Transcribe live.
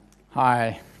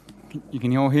Hi, you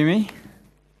can all hear me?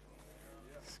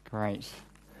 That's great.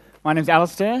 My name's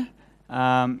Alistair. If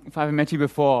I haven't met you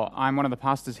before, I'm one of the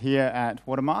pastors here at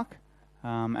Watermark,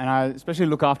 and I especially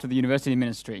look after the university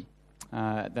ministry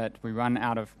that we run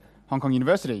out of Hong Kong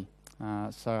University.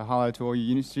 So hello to all you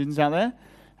uni students out there.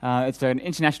 It's an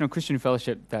international Christian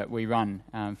fellowship that we run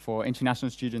for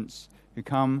international students who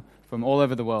come from all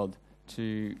over the world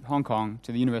to Hong Kong,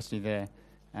 to the university there,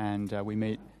 and we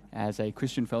meet as a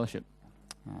Christian fellowship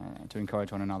to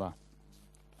encourage one another.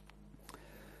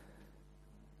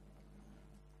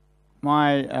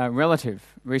 My relative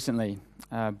recently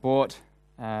bought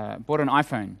an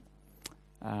iPhone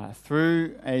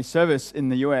through a service in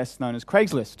the US known as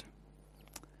Craigslist.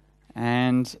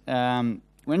 And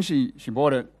when she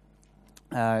bought it,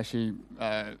 she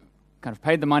kind of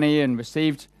paid the money and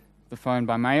received the phone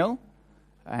by mail,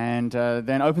 and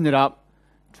then opened it up,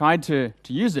 tried to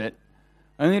use it,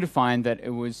 only to find that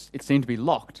it seemed to be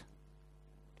locked.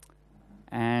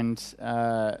 And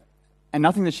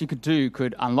nothing that she could do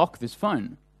could unlock this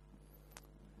phone.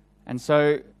 And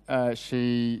so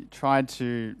she tried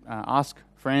to ask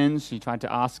friends, she tried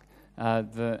to ask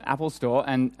the Apple Store,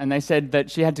 and they said that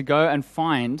she had to go and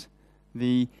find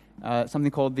the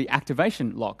something called the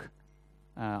activation lock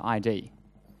ID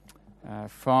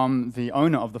from the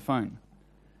owner of the phone.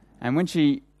 And when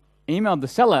she emailed the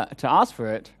seller to ask for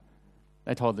it,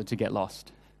 they told her to get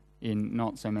lost, in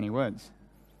not so many words.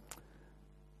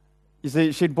 You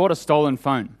see, she'd bought a stolen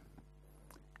phone.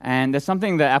 And there's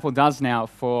something that Apple does now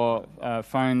for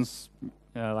phones,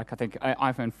 like I think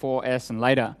iPhone 4S and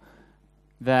later,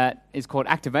 that is called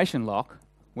activation lock,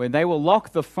 where they will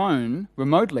lock the phone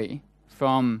remotely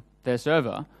from their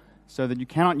server so that you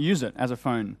cannot use it as a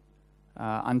phone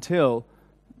until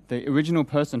the original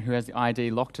person who has the ID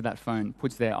locked to that phone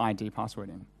puts their ID password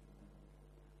in.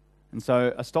 And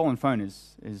so a stolen phone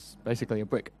is basically a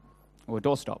brick or a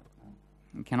doorstop.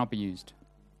 It cannot be used.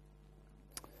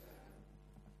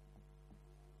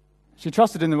 She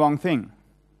trusted in the wrong thing,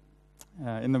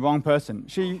 in the wrong person.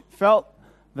 She felt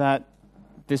that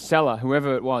this seller,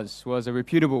 whoever it was a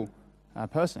reputable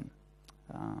person.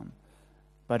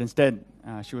 But instead,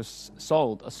 she was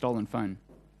sold a stolen phone,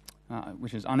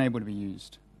 which is unable to be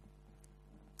used.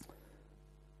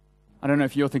 I don't know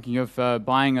if you're thinking of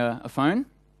buying a phone.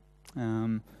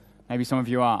 Maybe some of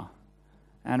you are.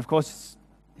 And of course,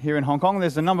 here in Hong Kong,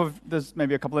 there's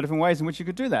maybe a couple of different ways in which you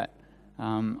could do that.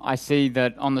 I see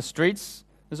that on the streets,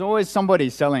 there's always somebody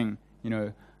selling,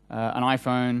 an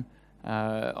iPhone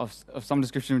of some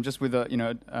description, just with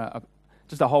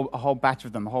just a whole batch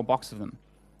of them, a whole box of them.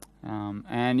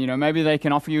 And maybe they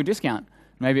can offer you a discount.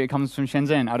 Maybe it comes from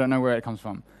Shenzhen. I don't know where it comes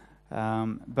from.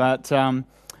 But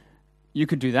you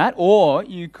could do that, or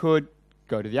you could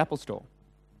go to the Apple Store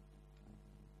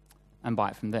and buy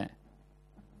it from there.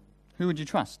 Who would you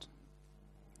trust?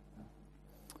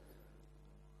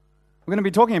 We're going to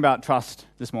be talking about trust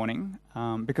this morning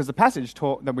because the passage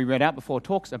that we read out before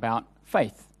talks about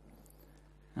faith,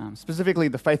 specifically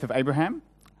the faith of Abraham,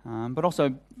 but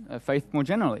also faith more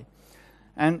generally.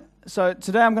 And so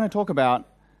today I'm going to talk about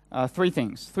three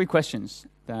questions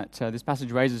that this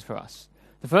passage raises for us.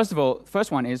 The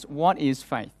first one is, what is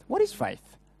faith? What is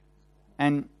faith?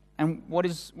 And what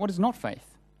is not faith?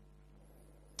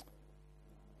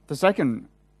 The second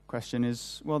question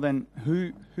is, well then,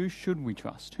 who should we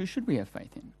trust? Who should we have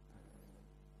faith in?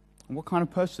 What kind of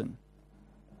person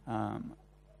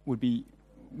would be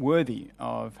worthy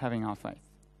of having our faith?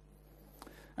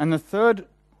 And the third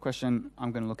question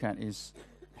I'm going to look at is,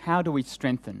 how do we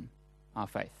strengthen our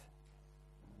faith?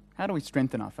 How do we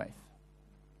strengthen our faith?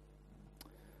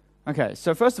 Okay,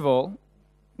 so first of all,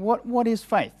 what is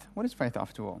faith? What is faith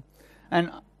after all? And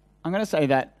I'm going to say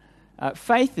that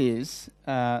faith is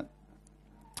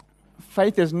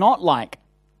not like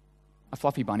a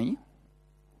fluffy bunny,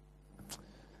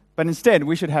 but instead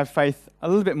we should have faith a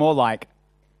little bit more like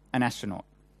an astronaut.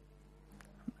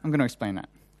 I'm going to explain that.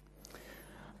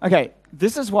 Okay,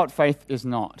 this is what faith is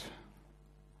not.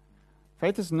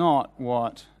 Faith is not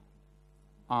what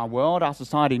our world, our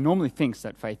society normally thinks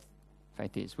that faith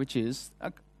is, which is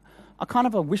a kind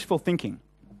of a wishful thinking,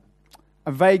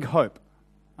 a vague hope,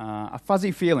 a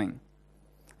fuzzy feeling.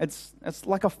 It's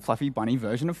like a fluffy bunny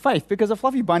version of faith, because a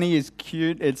fluffy bunny is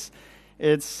cute, it's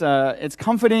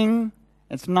comforting,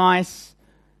 it's nice,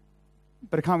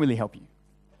 but it can't really help you.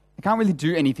 It can't really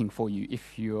do anything for you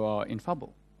if you are in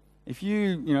trouble. If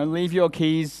you leave your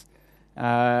keys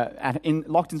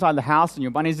locked inside the house and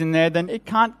your bunny's in there, then it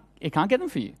can't get them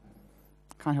for you.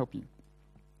 It can't help you.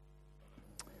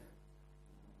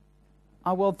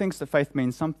 Our world thinks that faith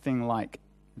means something like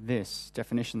this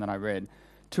definition that I read: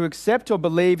 to accept or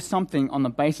believe something on the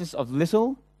basis of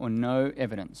little or no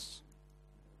evidence.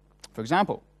 For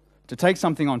example, to take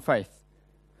something on faith.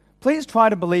 Please try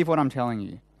to believe what I'm telling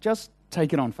you. Just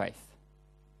take it on faith.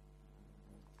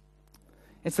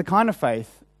 It's the kind of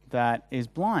faith that is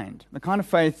blind, the kind of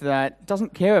faith that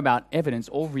doesn't care about evidence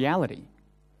or reality.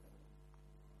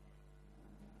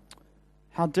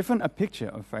 How different a picture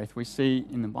of faith we see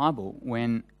in the Bible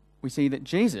when we see that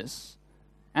Jesus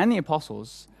and the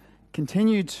apostles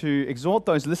continue to exhort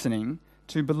those listening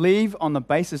to believe on the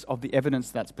basis of the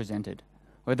evidence that's presented.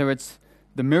 Whether it's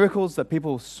the miracles that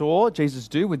people saw Jesus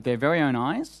do with their very own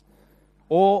eyes,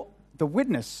 or the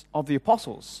witness of the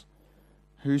apostles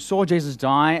who saw Jesus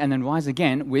die and then rise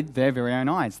again with their very own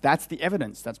eyes. That's the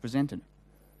evidence that's presented.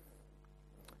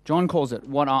 John calls it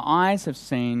what our eyes have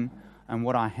seen and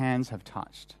what our hands have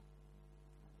touched.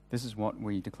 This is what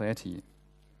we declare to you.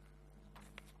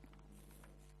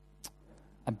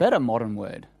 A better modern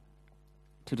word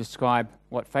to describe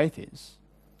what faith is,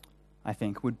 I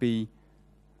think, would be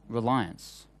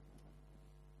reliance.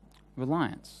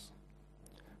 Reliance.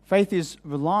 Faith is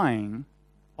relying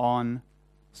on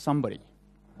somebody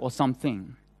or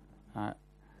something. The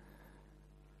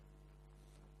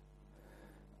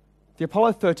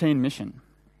Apollo 13 mission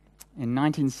in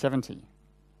 1970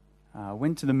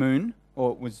 went to the moon,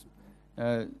 or was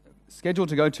scheduled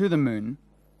to go to the moon,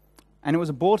 and it was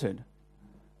aborted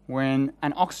when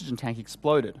an oxygen tank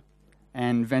exploded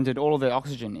and vented all of the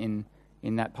oxygen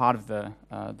in that part of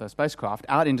the spacecraft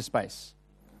out into space.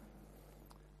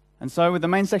 And so with the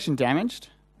main section damaged,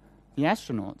 the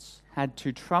astronauts had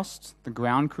to trust the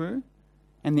ground crew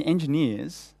and the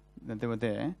engineers that they were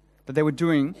there, that they were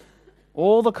doing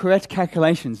all the correct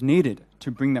calculations needed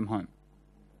to bring them home.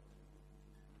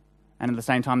 And at the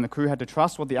same time, the crew had to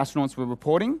trust what the astronauts were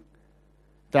reporting,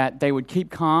 that they would keep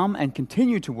calm and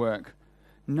continue to work,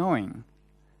 knowing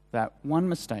that one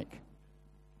mistake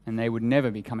and they would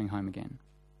never be coming home again.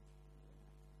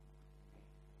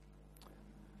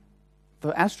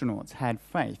 The astronauts had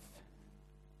faith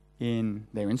in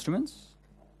their instruments,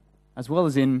 as well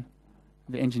as in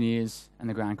the engineers and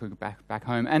the ground crew back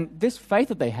home. And this faith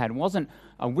that they had wasn't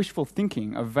a wishful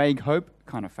thinking, a vague hope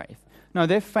kind of faith. No,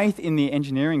 their faith in the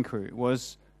engineering crew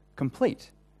was complete.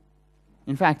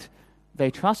 In fact, they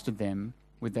trusted them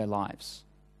with their lives.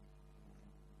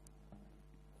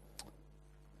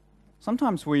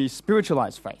 Sometimes we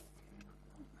spiritualize faith.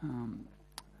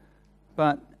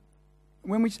 But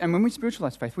when we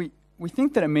spiritualize faith, we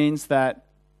think that it means that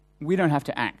we don't have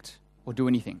to act or do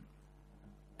anything,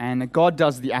 and that God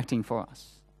does the acting for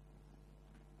us.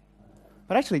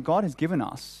 But actually, God has given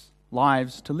us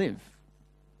lives to live,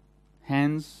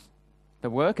 hands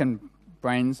that work and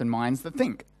brains and minds that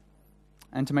think,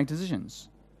 and to make decisions.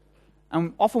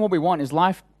 And often what we want is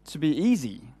life to be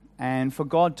easy and for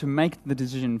God to make the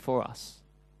decision for us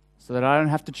so that I don't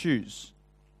have to choose.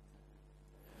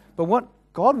 But what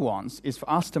God wants is for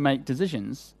us to make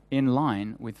decisions in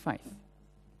line with faith.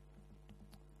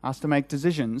 Us to make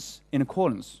decisions in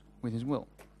accordance with His will.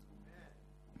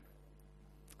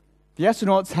 The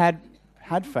astronauts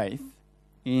had faith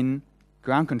in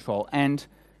ground control, and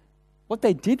what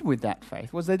they did with that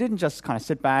faith was they didn't just kind of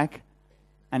sit back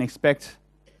and expect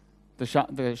the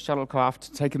shuttlecraft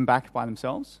to take them back by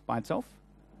itself.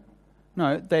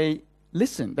 No, they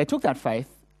listened. They took that faith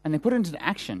and they put it into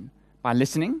action by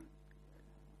listening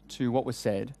to what was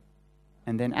said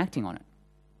and then acting on it.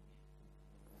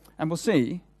 And we'll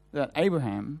see that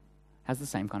Abraham has the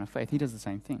same kind of faith. He does the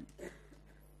same thing.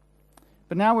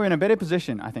 But now we're in a better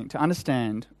position, I think, to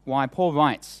understand why Paul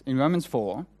writes in Romans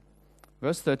 4,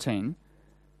 verse 13,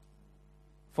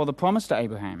 "For the promise to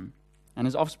Abraham and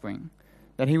his offspring,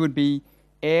 that he would be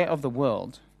heir of the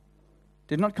world,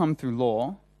 did not come through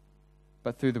law,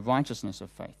 but through the righteousness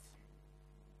of faith."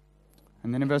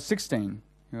 And then in verse 16,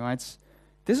 he writes,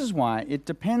 "This is why it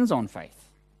depends on faith,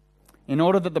 in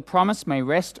order that the promise may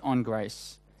rest on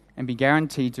grace and be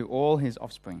guaranteed to all his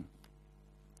offspring."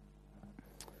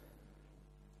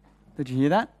 Did you hear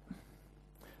that?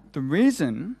 The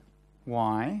reason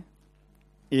why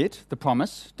the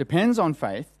promise, depends on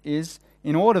faith is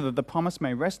in order that the promise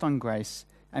may rest on grace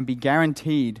and be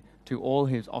guaranteed to all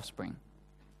his offspring.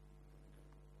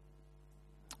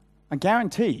 A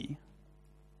guarantee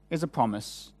is a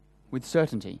promise with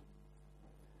certainty.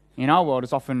 In our world,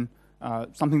 it's often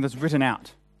something that's written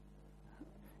out.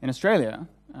 In Australia,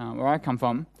 where I come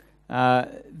from,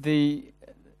 the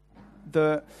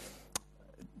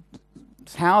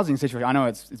housing situation, I know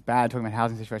it's bad talking about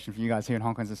housing situation for you guys here in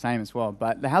Hong Kong, it's the same as well,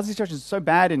 but the housing situation is so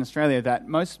bad in Australia that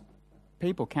most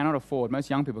young people cannot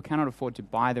afford to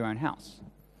buy their own house.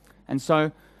 And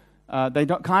so they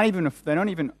don't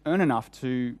even earn enough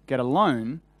to get a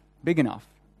loan big enough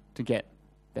to get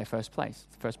their first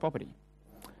property.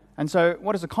 And so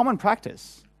what is a common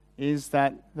practice is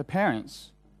that the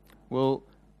parents will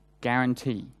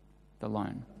guarantee the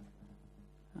loan.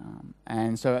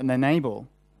 And they enable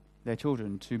their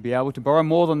children to be able to borrow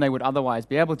more than they would otherwise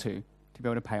be able to be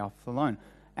able to pay off the loan.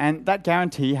 And that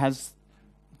guarantee has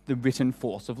the written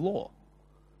force of law.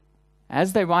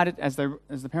 As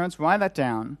the parents write that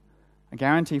down, a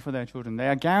guarantee for their children, they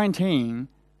are guaranteeing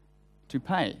to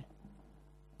pay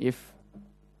if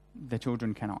their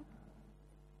children cannot.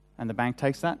 And the bank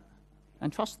takes that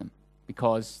and trusts them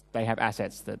because they have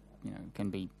assets that can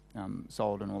be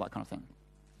sold and all that kind of thing.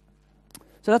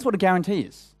 So that's what a guarantee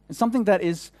is. It's something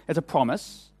it's a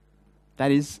promise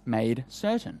that is made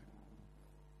certain.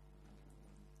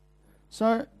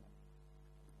 So,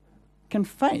 can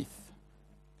faith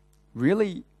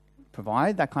really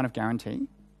provide that kind of guarantee?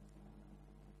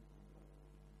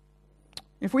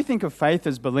 If we think of faith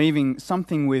as believing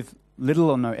something with little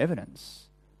or no evidence,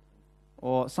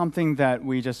 or something that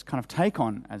we just kind of take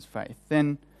on as faith,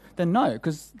 then no,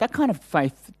 because that kind of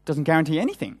faith doesn't guarantee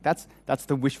anything. That's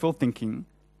the wishful thinking,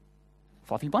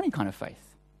 fluffy bunny kind of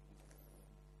faith.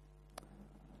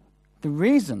 The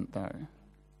reason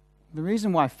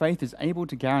why faith is able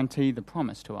to guarantee the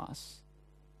promise to us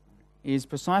is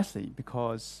precisely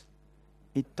because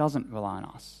it doesn't rely on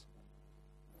us.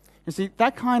 You see,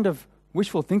 that kind of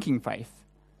wishful thinking faith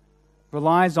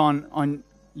relies on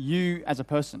you as a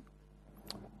person,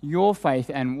 your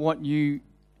faith and what you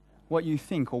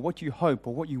think or what you hope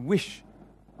or what you wish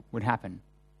would happen.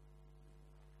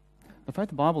 The faith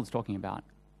the Bible is talking about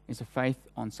is a faith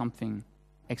on something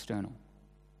external.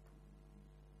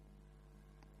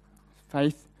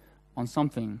 Faith on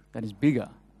something that is bigger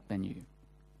than you.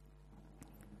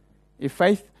 If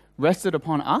faith rested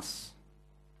upon us,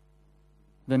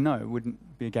 then no, it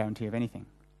wouldn't be a guarantee of anything.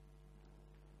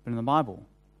 But in the Bible,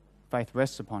 faith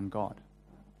rests upon God.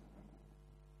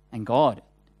 And God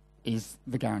is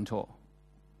the guarantor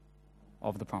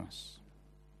of the promise.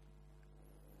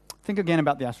 Think again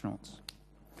about the astronauts.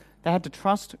 They had to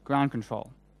trust ground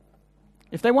control.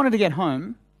 If they wanted to get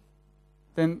home,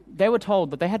 then they were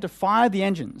told that they had to fire the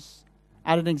engines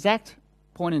at an exact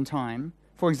point in time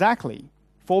for exactly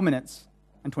 4 minutes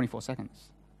and 24 seconds.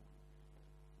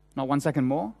 Not 1 second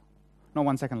more, not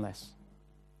 1 second less.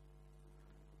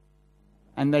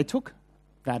 And they took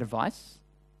that advice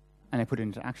and they put it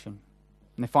into action.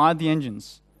 And they fired the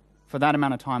engines for that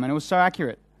amount of time. And it was so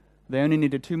accurate, they only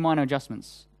needed 2 minor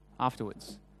adjustments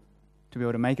afterwards to be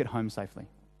able to make it home safely.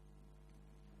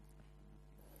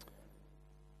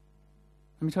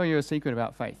 Let me tell you a secret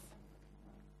about faith.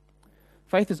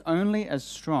 Faith is only as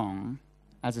strong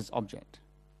as its object.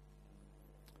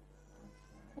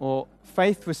 Or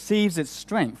faith receives its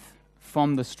strength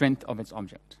from the strength of its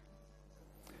object.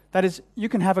 That is, you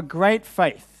can have a great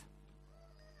faith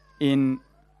in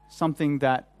something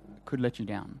that could let you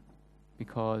down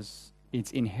because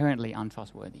it's inherently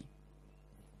untrustworthy.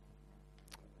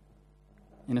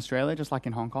 In Australia, just like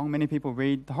in Hong Kong, many people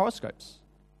read the horoscopes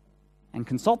and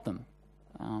consult them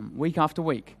week after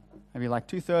week. Maybe like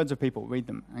 2/3 of people read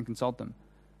them and consult them.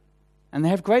 And they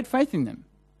have great faith in them.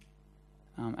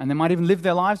 And they might even live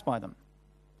their lives by them.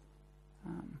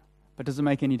 But does it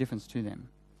make any difference to them?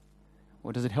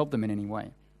 Or does it help them in any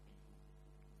way?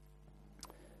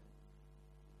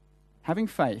 Having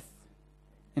faith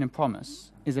in a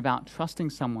promise is about trusting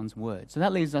someone's word. So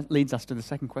that leads us to the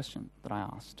second question that I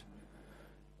asked.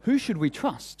 Who should we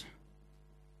trust?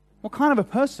 What kind of a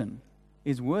person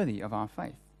is worthy of our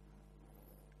faith?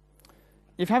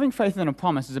 If having faith in a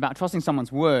promise is about trusting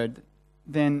someone's word,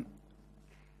 then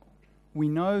we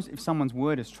know if someone's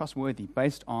word is trustworthy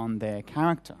based on their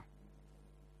character.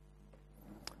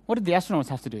 What did the astronauts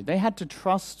have to do? They had to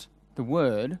trust the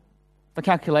word, the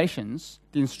calculations,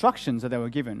 the instructions that they were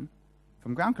given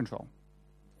from ground control.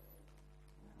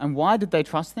 And why did they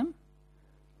trust them?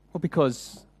 Well,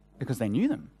 because they knew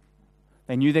them.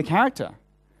 They knew their character.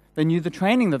 They knew the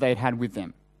training that they'd had with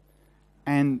them.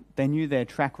 And they knew their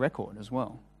track record as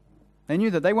well. They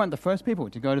knew that they weren't the first people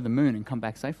to go to the moon and come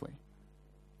back safely.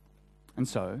 And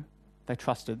so they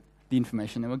trusted the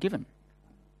information they were given.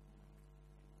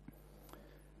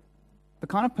 The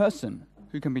kind of person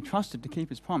who can be trusted to keep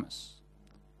his promise,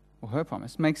 or her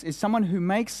promise, is someone who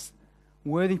makes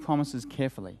worthy promises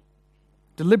carefully,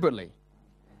 deliberately,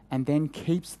 and then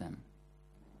keeps them,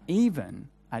 even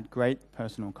at great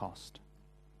personal cost.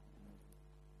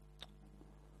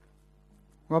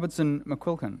 Robertson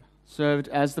McQuilkin served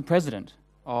as the president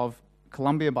of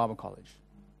Columbia Bible College.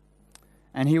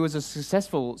 And he was a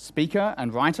successful speaker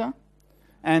and writer,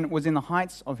 and was in the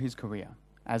heights of his career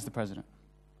as the president.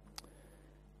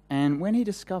 And when he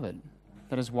discovered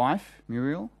that his wife,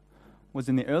 Muriel, was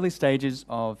in the early stages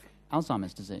of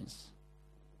Alzheimer's disease,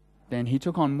 then he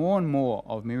took on more and more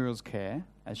of Muriel's care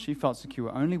as she felt secure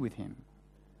only with him,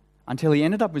 until he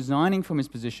ended up resigning from his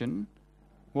position,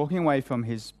 walking away from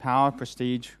his power,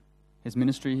 prestige, his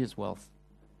ministry, his wealth,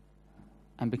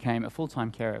 and became a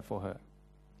full-time carer for her.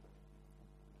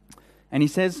 And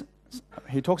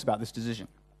he talks about this decision.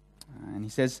 And he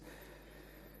says,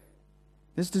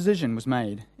 this decision was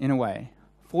made, in a way,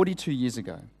 42 years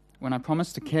ago, when I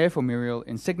promised to care for Muriel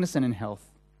in sickness and in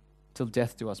health, till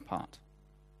death do us part.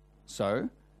 So,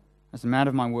 as a man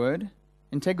of my word,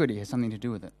 integrity has something to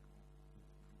do with it.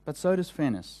 But so does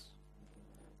fairness.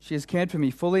 She has cared for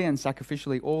me fully and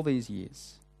sacrificially all these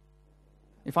years.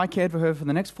 If I cared for her for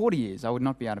the next 40 years, I would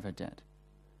not be out of her debt.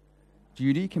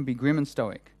 Duty can be grim and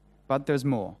stoic, but there's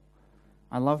more.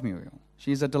 I love Muriel.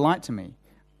 She is a delight to me.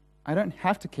 I don't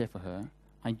have to care for her.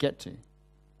 I get to.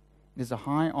 It is a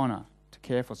high honor to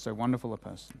care for so wonderful a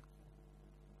person.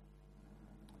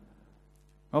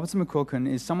 Robertson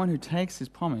McQuilkin is someone who takes his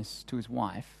promise to his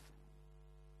wife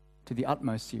to the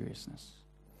utmost seriousness.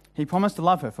 He promised to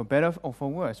love her for better or for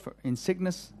worse, in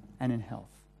sickness and in health.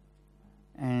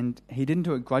 And he didn't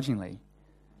do it grudgingly,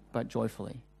 but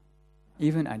joyfully,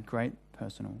 even at great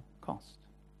personal cost.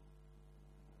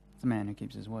 It's a man who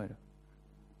keeps his word.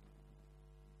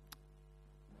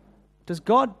 Does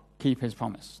God keep his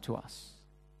promise to us,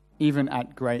 even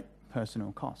at great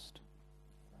personal cost?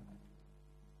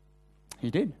 He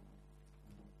did.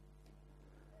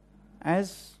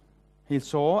 As he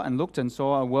saw and looked and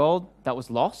saw a world that was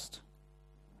lost,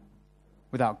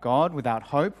 without God, without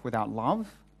hope, without love,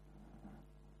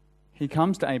 he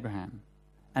comes to Abraham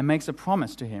and makes a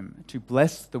promise to him to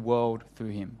bless the world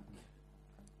through him.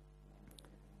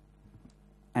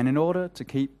 And in order to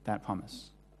keep that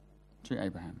promise to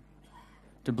Abraham,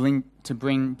 to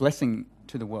bring blessing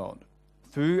to the world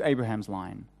through Abraham's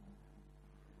line,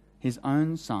 his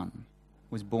own son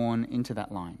was born into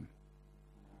that line,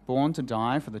 born to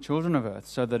die for the children of earth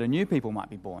so that a new people might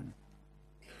be born,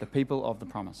 the people of the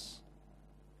promise.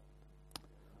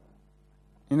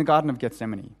 In the Garden of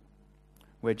Gethsemane,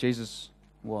 where Jesus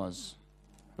was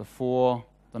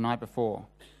the night before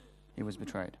he was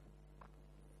betrayed,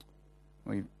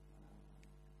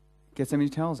 Gethsemane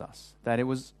tells us that it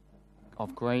was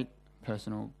of great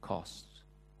personal cost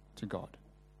to God.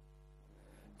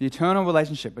 The eternal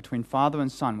relationship between Father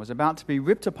and Son was about to be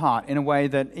ripped apart in a way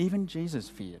that even Jesus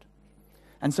feared.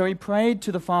 And so he prayed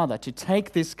to the Father to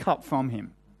take this cup from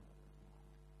him,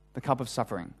 the cup of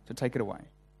suffering, to take it away.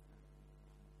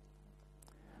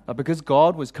 But because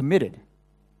God was committed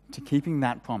to keeping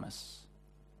that promise,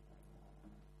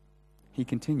 he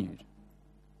continued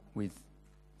with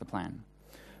the plan.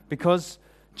 Because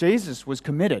Jesus was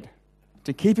committed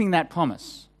to keeping that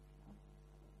promise,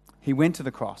 he went to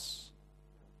the cross,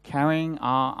 carrying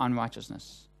our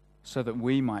unrighteousness so that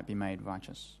we might be made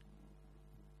righteous.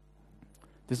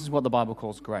 This is what the Bible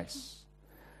calls grace,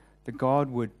 that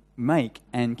God would make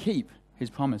and keep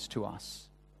his promise to us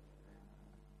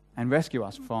and rescue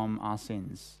us from our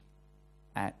sins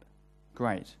at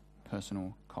great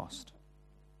personal cost.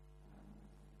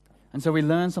 And so we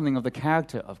learn something of the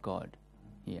character of God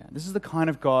here. This is the kind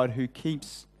of God who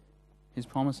keeps his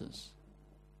promises.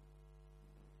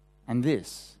 And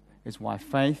this is why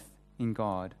faith in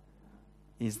God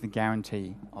is the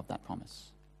guarantee of that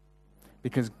promise.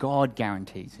 Because God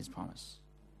guarantees his promise.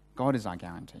 God is our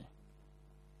guarantee.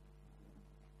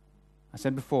 I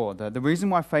said before, the reason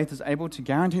why faith is able to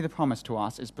guarantee the promise to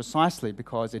us is precisely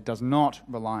because it does not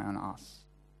rely on us.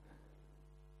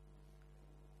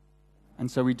 And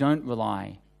so we don't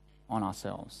rely on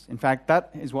ourselves. In fact,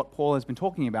 that is what Paul has been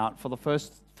talking about for the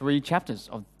first 3 chapters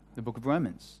of the book of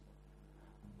Romans.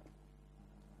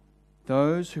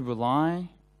 Those who rely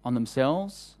on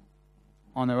themselves,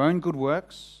 on their own good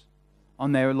works,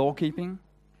 on their law-keeping,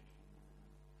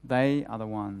 they are the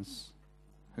ones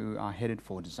who are headed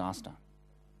for disaster.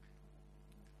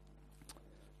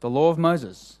 The law of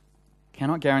Moses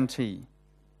cannot guarantee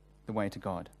the way to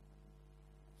God.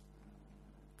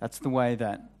 That's the way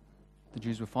that the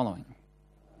Jews were following.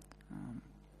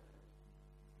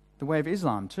 The way of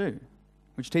Islam too,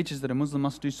 which teaches that a Muslim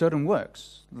must do certain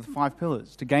works, the 5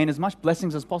 pillars, to gain as much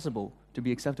blessings as possible to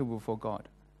be acceptable before God,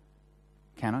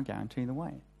 cannot guarantee the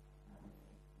way.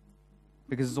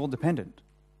 Because it's all dependent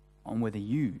on whether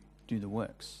you do the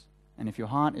works. And if your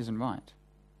heart isn't right,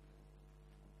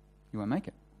 you won't make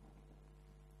it.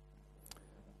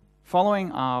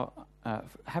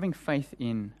 Having faith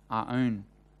in our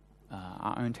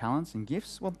own talents and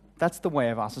gifts, well, that's the way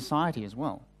of our society as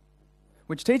well,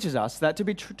 which teaches us that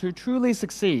to truly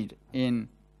succeed in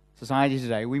society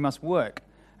today, we must work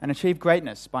and achieve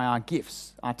greatness by our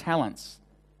gifts, our talents,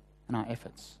 and our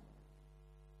efforts.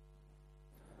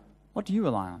 What do you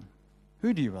rely on?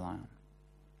 Who do you rely on?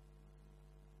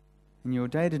 In your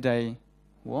day-to-day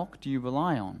walk, do you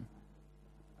rely on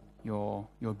your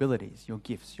abilities, your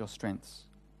gifts, your strengths?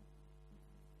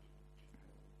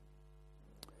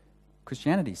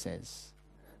 Christianity says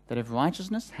that if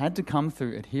righteousness had to come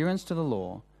through adherence to the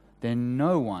law, then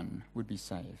no one would be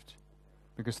saved,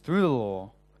 because through the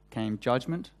law came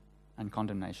judgment and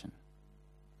condemnation.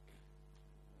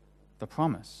 The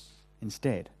promise,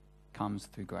 instead, comes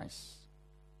through grace.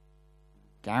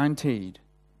 Guaranteed,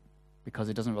 because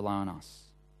it doesn't rely on us.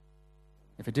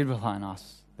 If it did rely on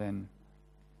us, then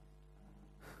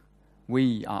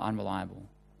we are unreliable.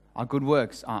 Our good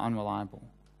works are unreliable.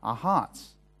 Our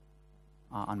hearts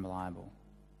are unreliable.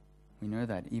 We know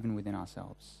that even within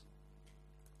ourselves.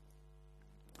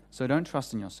 So don't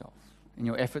trust in yourself, in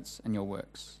your efforts and your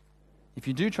works. If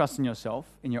you do trust in yourself,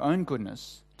 in your own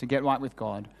goodness, to get right with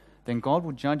God, then God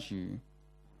will judge you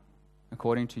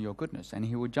according to your goodness, and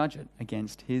he will judge it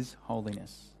against his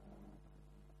holiness.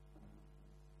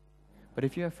 But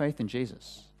if you have faith in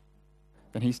Jesus,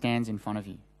 then he stands in front of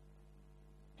you.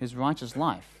 His righteous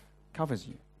life covers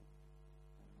you.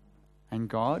 And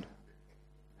God,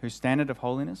 whose standard of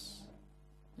holiness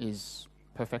is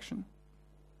perfection,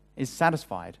 is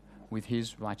satisfied with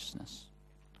his righteousness,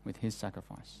 with his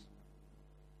sacrifice.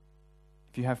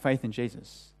 If you have faith in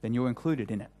Jesus, then you're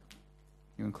included in it.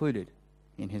 You're included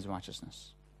in his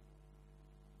righteousness.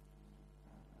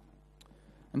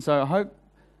 And so I hope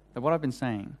that what I've been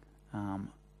saying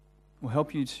will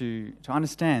help you to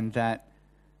understand that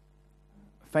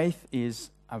faith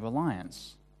is a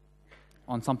reliance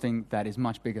on something that is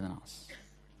much bigger than us.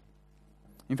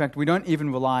 In fact, we don't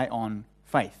even rely on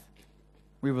faith.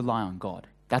 We rely on God.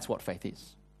 That's what faith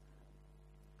is.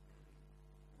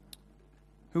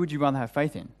 Who would you rather have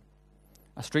faith in?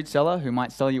 A street seller who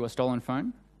might sell you a stolen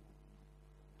phone?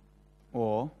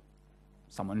 Or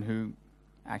someone who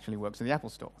actually works at the Apple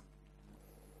store?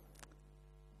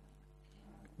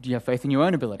 Do you have faith in your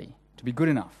own ability to be good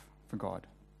enough for God?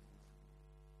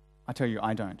 I tell you,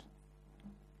 I don't.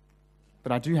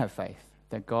 But I do have faith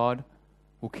that God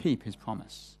will keep his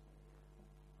promise.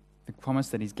 The promise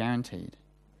that he's guaranteed.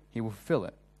 He will fulfill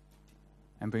it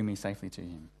and bring me safely to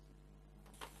him.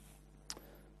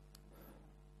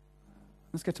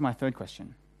 Let's get to my third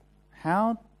question.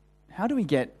 How do we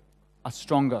get a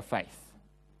stronger faith?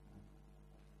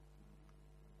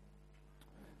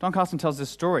 Don Carson tells this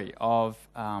story of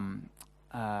a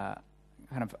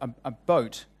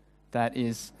boat that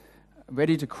is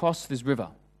ready to cross this river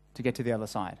to get to the other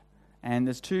side. And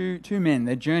there's two men,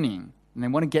 they're journeying, and they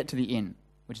want to get to the inn,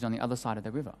 which is on the other side of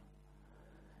the river.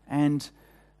 And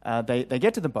they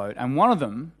get to the boat, and one of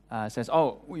them says,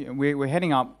 we're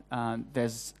heading up,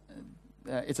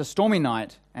 it's a stormy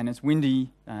night, and it's windy,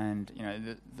 and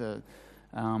the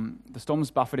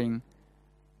storm's buffeting,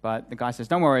 but the guy says,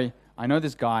 don't worry, I know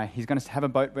this guy, he's going to have a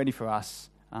boat ready for us,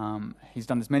 he's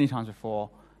done this many times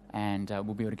before, and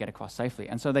we'll be able to get across safely.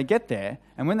 And so they get there,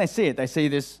 and when they see it, they see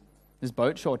this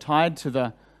boat, tied to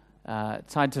the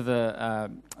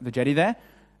jetty there,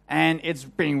 and it's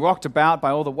being rocked about by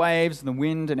all the waves and the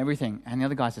wind and everything. And the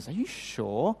other guy says, "Are you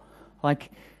sure?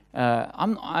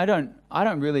 I'm a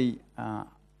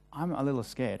little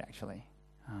scared actually.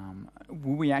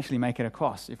 Will we actually make it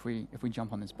across if we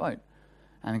jump on this boat?"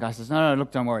 And the guy says, "No,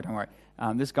 look, don't worry.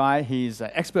 This guy, he's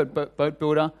an expert boat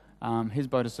builder. His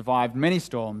boat has survived many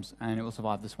storms, and it will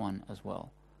survive this one as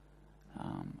well."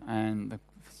 And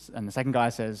the second guy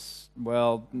says,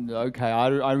 "Well, okay,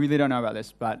 I really don't know about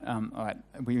this, but all right,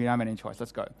 we don't have any choice.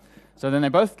 Let's go." So then they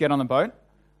both get on the boat,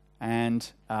 and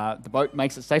the boat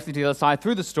makes it safely to the other side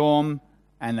through the storm,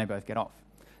 and they both get off.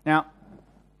 Now,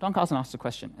 Don Carson asks a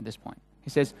question at this point. He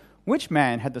says, which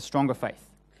man had the stronger faith?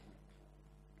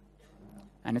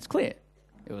 And it's clear.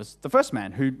 It was the first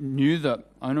man who knew the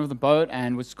owner of the boat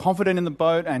and was confident in the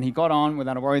boat, and he got on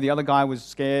without a worry. The other guy was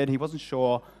scared, he wasn't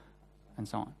sure, and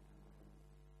so on.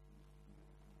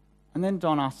 And then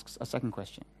Don asks a second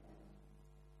question.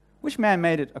 Which man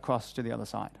made it across to the other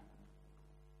side?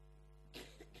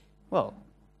 Well,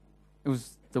 it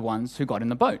was the ones who got in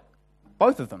the boat,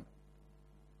 both of them.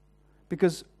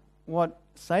 Because what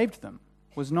saved them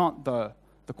was not the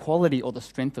quality or the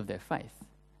strength of their faith.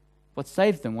 What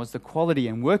saved them was the quality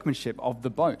and workmanship of the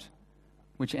boat,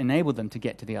 which enabled them to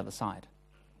get to the other side.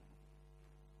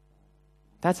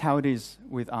 That's how it is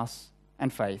with us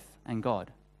and faith and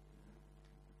God.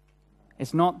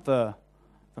 It's not the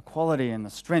the quality and the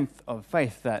strength of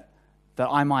faith that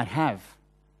I might have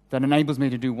that enables me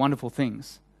to do wonderful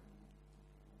things.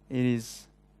 It is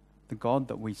the God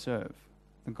that we serve,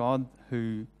 the God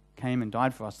who came and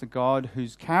died for us, the God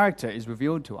whose character is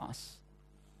revealed to us.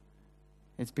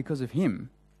 It's because of him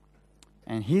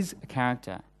and his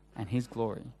character and his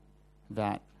glory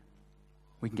that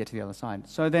we can get to the other side.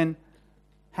 So then,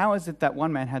 how is it that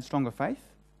one man had stronger faith?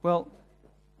 Well,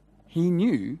 he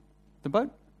knew the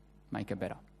boat maker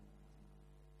better.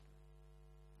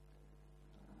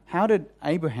 How did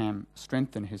Abraham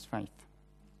strengthen his faith?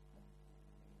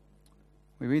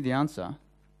 We read the answer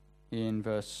in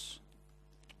verse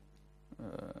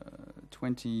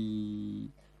 20.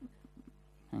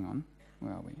 Hang on,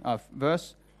 where are we?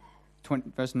 Verse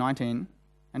 19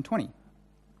 and 20.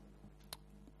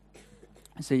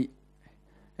 See,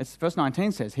 verse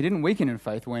 19 says, he didn't weaken in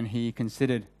faith when he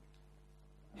considered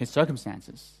his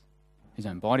circumstances, his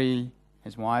own body,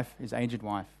 his wife, his aged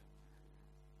wife.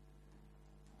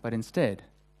 But instead,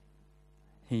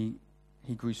 he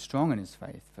grew strong in his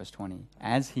faith, verse 20,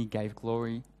 as he gave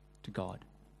glory to God.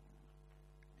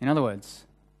 In other words,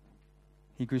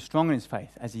 he grew strong in his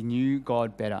faith as he knew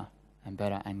God better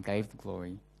and gave the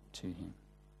glory to him.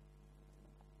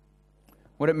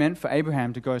 What it meant for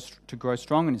Abraham to grow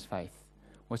strong in his faith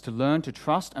was to learn to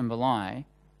trust and rely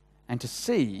and to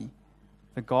see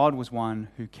that God was one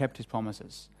who kept his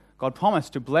promises. God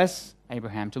promised to bless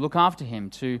Abraham, to look after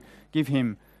him, to give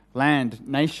him land,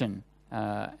 nation,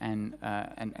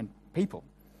 and people.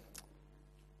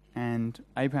 And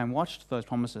Abraham watched those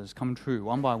promises come true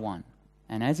one by one.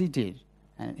 And as he did,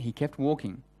 and he kept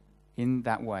walking in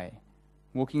that way,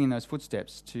 walking in those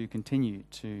footsteps to continue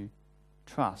to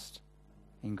trust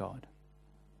in God.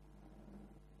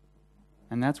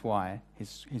 And that's why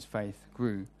his faith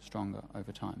grew stronger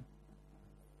over time.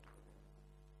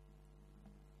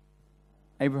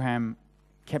 Abraham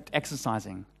kept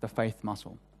exercising the faith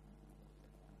muscle.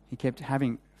 He kept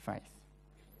having faith.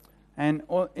 And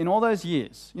in all those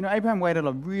years, Abraham waited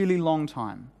a really long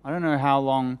time. I don't know how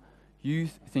long you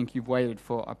think you've waited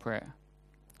for a prayer.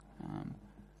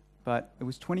 But it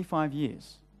was 25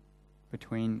 years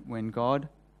between when God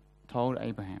told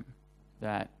Abraham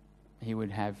that he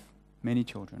would have many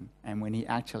children and when he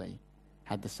actually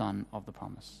had the son of the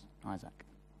promise, Isaac.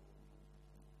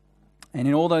 And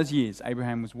in all those years,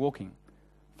 Abraham was walking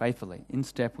faithfully, in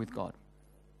step with God.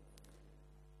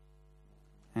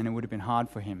 And it would have been hard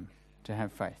for him to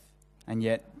have faith. And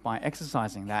yet, by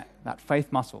exercising that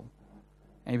faith muscle,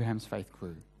 Abraham's faith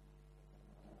grew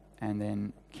and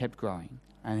then kept growing.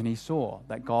 And then he saw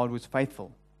that God was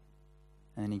faithful,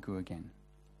 and then he grew again.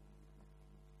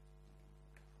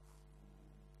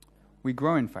 We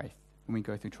grow in faith when we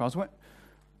go through trials.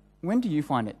 When do you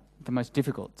find it the most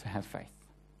difficult to have faith?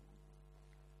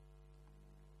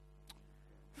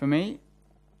 For me,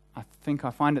 I think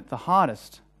I find it the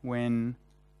hardest when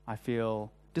I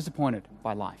feel disappointed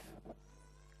by life.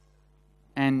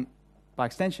 And by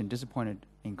extension, disappointed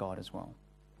in God as well.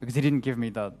 Because he didn't give me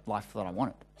the life that I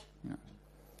wanted.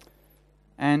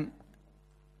 And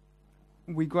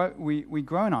we grow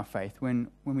in our faith when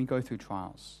we go through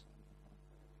trials.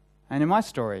 And in my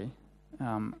story,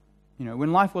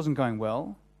 when life wasn't going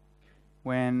well,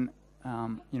 when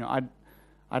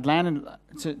I'd landed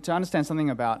to understand something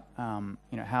about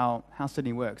how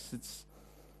Sydney works.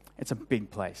 It's a big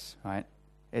place, right?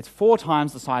 It's 4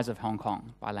 times the size of Hong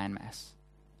Kong by landmass,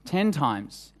 10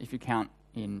 times if you count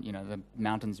in the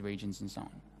mountains regions and so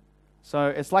on. So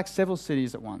it's like several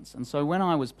cities at once. And so when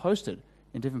I was posted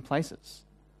in different places,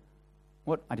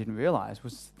 what I didn't realize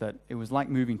was that it was like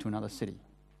moving to another city.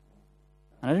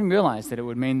 And I didn't realize that it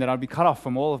would mean that I'd be cut off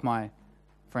from all of my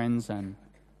friends and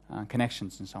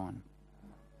connections and so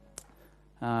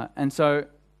on. And so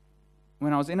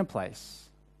when I was in a place,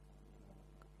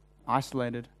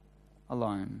 isolated,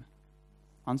 alone,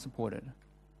 unsupported,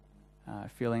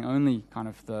 feeling only kind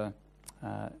of the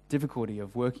difficulty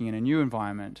of working in a new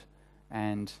environment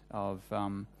and of,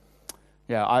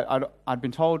 I'd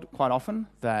been told quite often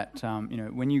that,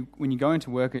 when you go into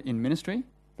work in ministry,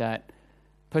 that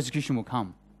persecution will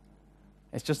come.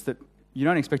 It's just that you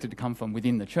don't expect it to come from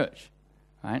within the church,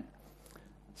 right?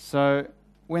 So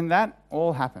when that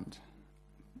all happened,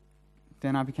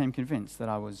 then I became convinced that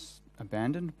I was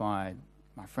abandoned by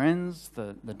my friends,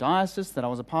 the diocese that I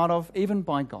was a part of, even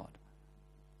by God.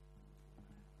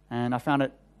 And I found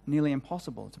it nearly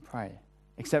impossible to pray,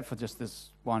 except for just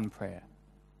this one prayer.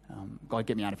 God,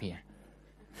 get me out of here.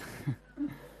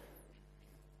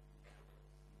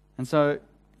 And so,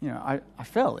 I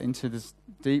fell into this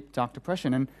deep, dark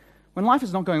depression. And when life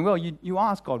is not going well, you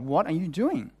ask God, what are you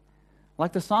doing?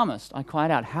 Like the psalmist, I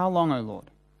cried out, how long, O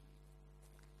Lord?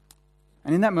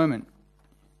 And in that moment,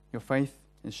 your faith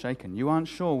is shaken. You aren't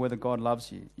sure whether God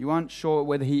loves you. You aren't sure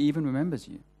whether he even remembers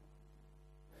you.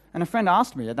 And a friend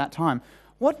asked me at that time,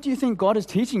 what do you think God is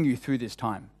teaching you through this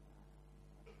time?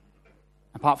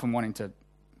 Apart from wanting to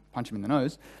punch him in the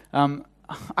nose,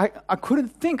 I couldn't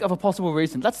think of a possible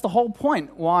reason. That's the whole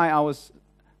point why I was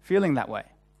feeling that way.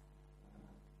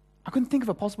 I couldn't think of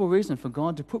a possible reason for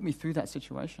God to put me through that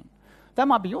situation. That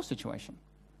might be your situation.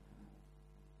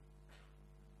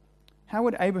 How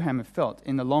would Abraham have felt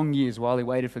in the long years while he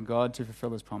waited for God to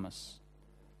fulfill his promise?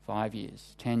 5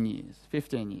 years, 10 years,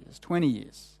 15 years, 20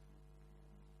 years.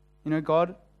 You know,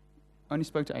 God only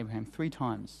spoke to Abraham 3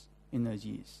 times in those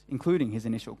years, including his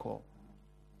initial call.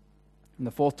 And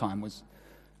the 4th time was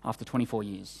after 24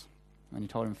 years, when he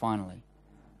told him finally,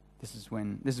 this is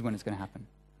when it's going to happen.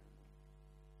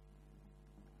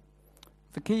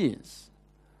 The key is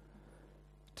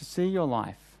to see your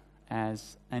life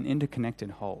as an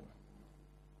interconnected whole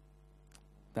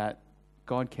that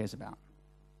God cares about.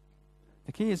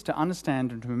 The key is to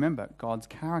understand and to remember God's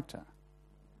character,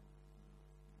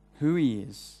 who he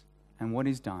is and what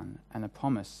he's done, and the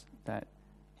promise that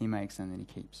he makes and that he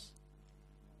keeps.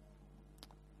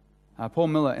 Paul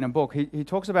Miller, in a book, he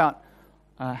talks about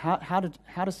how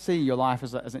to see your life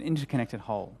as an interconnected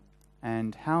whole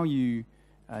and how you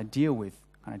deal with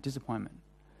kind of disappointment.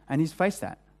 And he's faced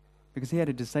that because he had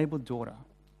a disabled daughter.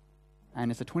 And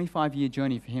it's a 25-year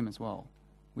journey for him as well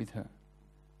with her.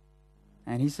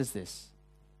 And he says this: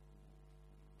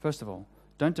 first of all,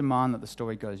 don't demand that the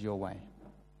story goes your way.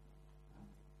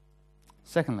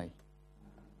 Secondly,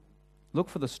 look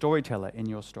for the storyteller in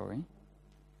your story.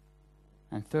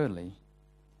 And thirdly,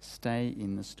 stay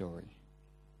in the story.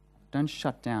 Don't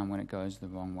shut down when it goes the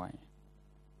wrong way.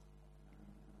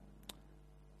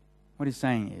 What he's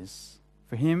saying is,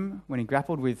 for him, when he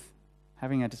grappled with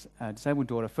having a disabled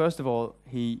daughter, first of all,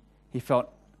 he felt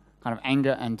kind of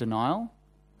anger and denial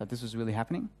that this was really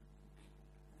happening.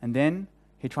 And then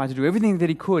he tried to do everything that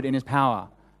he could in his power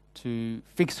to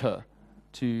fix her,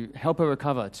 to help her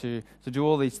recover, to do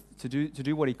all these, to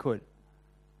do what he could.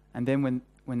 And then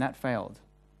when that failed,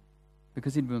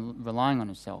 because he'd been relying on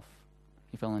himself,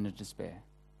 he fell into despair.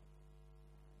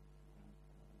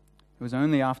 It was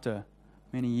only after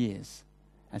many years,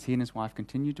 as he and his wife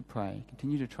continued to pray,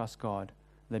 continued to trust God,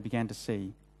 they began to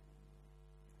see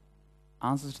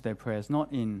answers to their prayers,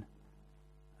 not in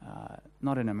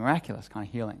a miraculous kind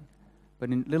of healing, but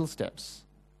in little steps,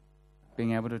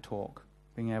 being able to talk,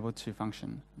 being able to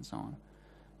function, and so on.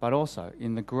 But also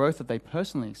in the growth that they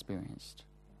personally experienced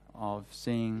of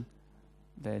seeing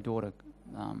their daughter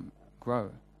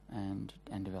grow and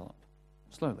develop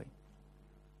slowly.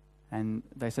 And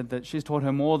they said that she's taught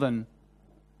her more than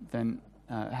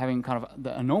having kind of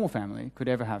a normal family could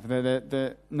ever have.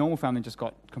 The normal family just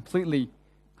got completely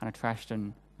kind of trashed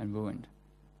and ruined,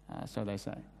 so they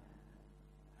say.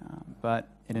 But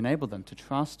it enabled them to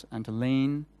trust and to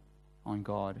lean on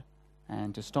God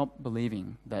and to stop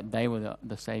believing that they were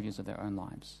the saviors of their own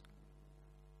lives.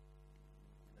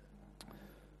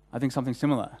 I think something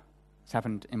similar has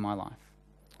happened in my life.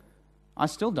 I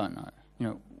still don't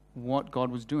know, what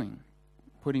God was doing,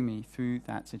 putting me through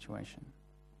that situation.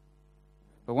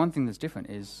 But one thing that's different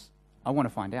is I want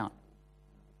to find out.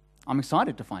 I'm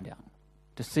excited to find out,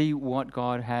 to see what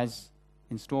God has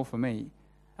in store for me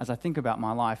as I think about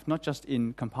my life, not just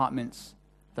in compartments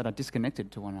that are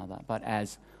disconnected to one another, but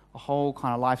as a whole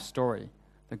kind of life story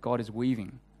that God is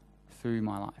weaving through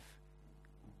my life.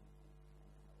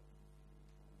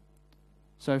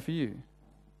 So for you,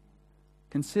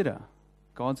 consider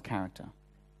God's character.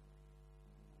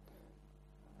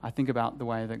 I think about the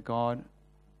way that God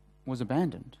was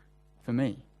abandoned for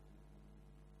me.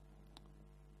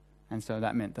 And so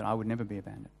that meant that I would never be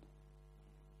abandoned.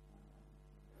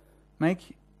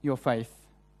 Make your faith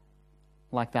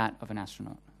like that of an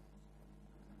astronaut,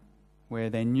 where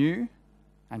they knew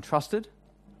and trusted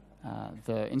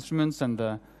the instruments and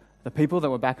the people that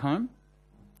were back home,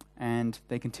 and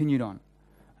they continued on,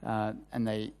 and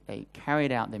they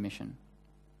carried out their mission.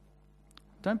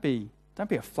 Don't be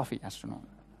a fluffy astronaut.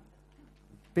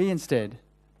 Be instead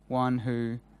one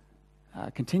who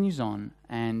continues on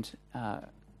and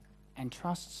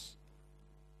trusts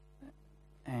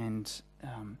and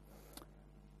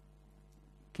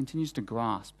continues to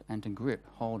grasp and to grip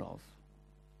hold of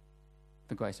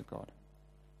the grace of God.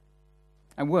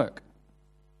 At work,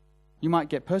 you might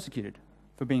get persecuted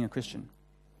for being a Christian.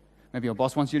 Maybe your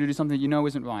boss wants you to do something that you know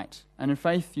isn't right. And in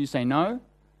faith, you say no,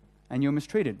 and you're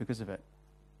mistreated because of it.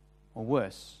 Or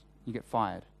worse, you get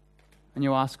fired. And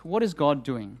you ask, what is God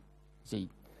doing? Is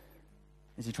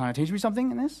he trying to teach me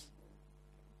something in this?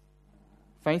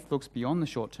 faith looks beyond the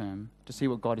short term to see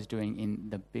what God is doing in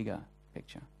the bigger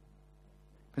picture.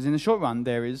 Because in the short run,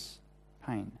 there is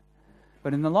pain.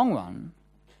 But in the long run,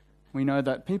 we know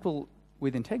that people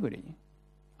with integrity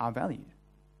are valued.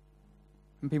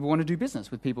 And people want to do business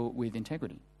with people with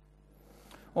integrity.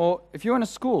 Or if you're in a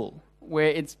school where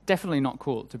it's definitely not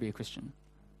cool to be a Christian,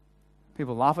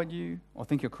 people laugh at you or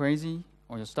think you're crazy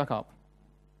or you're stuck up,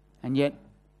 and yet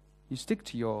you stick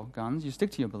to your guns, you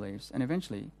stick to your beliefs, and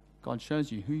eventually God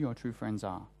shows you who your true friends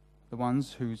are, the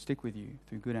ones who stick with you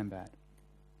through good and bad.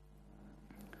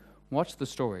 Watch the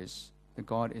stories that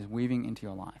God is weaving into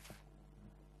your life.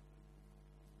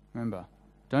 Remember,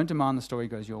 don't demand the story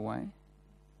goes your way.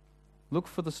 Look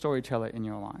for the storyteller in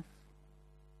your life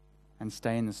and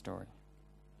stay in the story.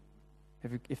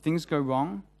 If things go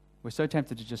wrong, we're so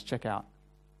tempted to just check out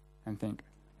and think,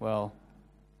 well,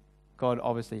 God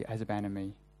obviously has abandoned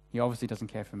me. He obviously doesn't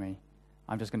care for me.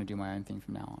 I'm just going to do my own thing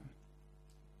from now on.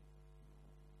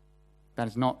 That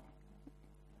is not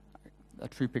a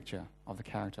true picture of the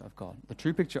character of God. The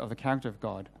true picture of the character of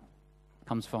God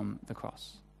comes from the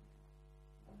cross,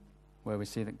 where we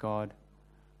see that God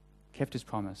kept his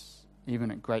promise,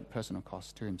 even at great personal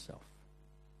cost to himself.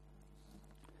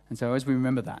 And so as we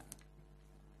remember that,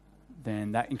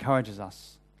 then that encourages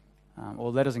us,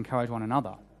 or let us encourage one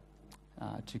another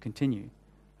to continue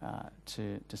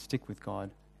to stick with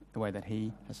God the way that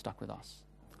he has stuck with us.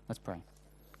 Let's pray.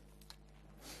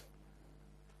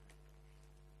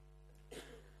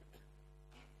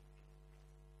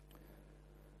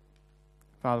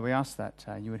 Father, we ask that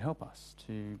you would help us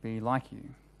to be like you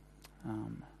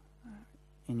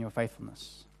in your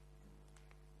faithfulness.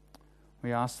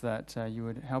 We ask that you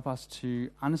would help us to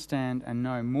understand and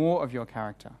know more of your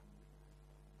character,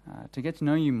 to get to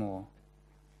know you more,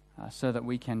 so that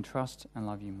we can trust and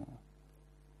love you more.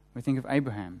 We think of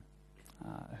Abraham,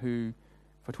 who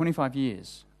for 25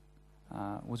 years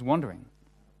was wandering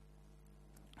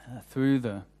through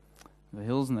the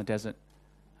hills and the desert,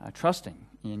 trusting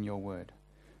in your word,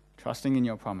 trusting in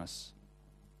your promise,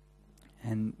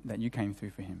 and that you came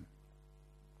through for him.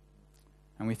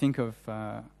 And we think of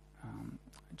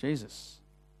Jesus,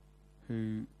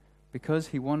 who, because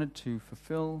he wanted to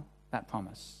fulfill that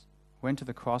promise, went to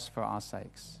the cross for our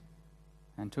sakes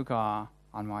and took our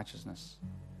unrighteousness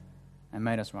and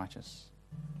made us righteous.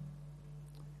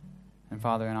 And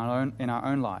Father, in our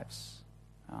own lives,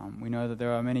 we know that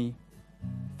there are many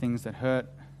things that hurt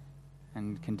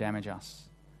and can damage us,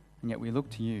 and yet we look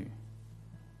to you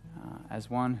as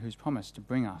one who's promised to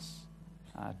bring us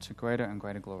to greater and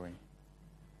greater glory.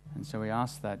 And so we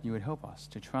ask that you would help us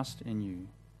to trust in you,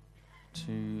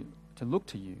 to look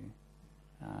to you,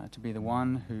 to be the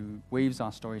one who weaves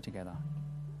our story together.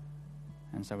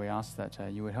 And so we ask that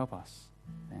you would help us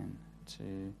then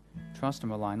to trust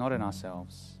and rely not in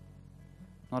ourselves,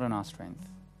 not in our strength,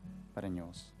 but in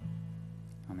yours.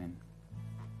 Amen.